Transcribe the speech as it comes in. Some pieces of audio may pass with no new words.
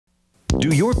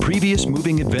Do your previous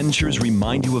moving adventures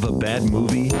remind you of a bad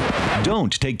movie?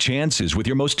 Don't take chances with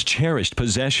your most cherished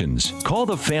possessions. Call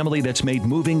the family that's made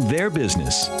moving their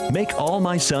business. Make All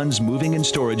My Sons Moving and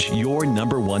Storage your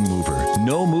 #1 mover.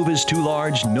 No move is too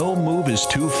large, no move is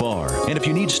too far. And if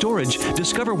you need storage,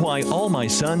 discover why All My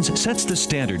Sons sets the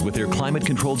standard with their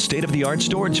climate-controlled state-of-the-art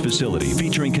storage facility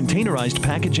featuring containerized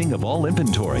packaging of all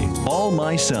inventory. All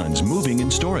My Sons Moving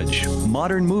and Storage.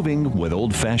 Modern moving with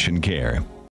old-fashioned care.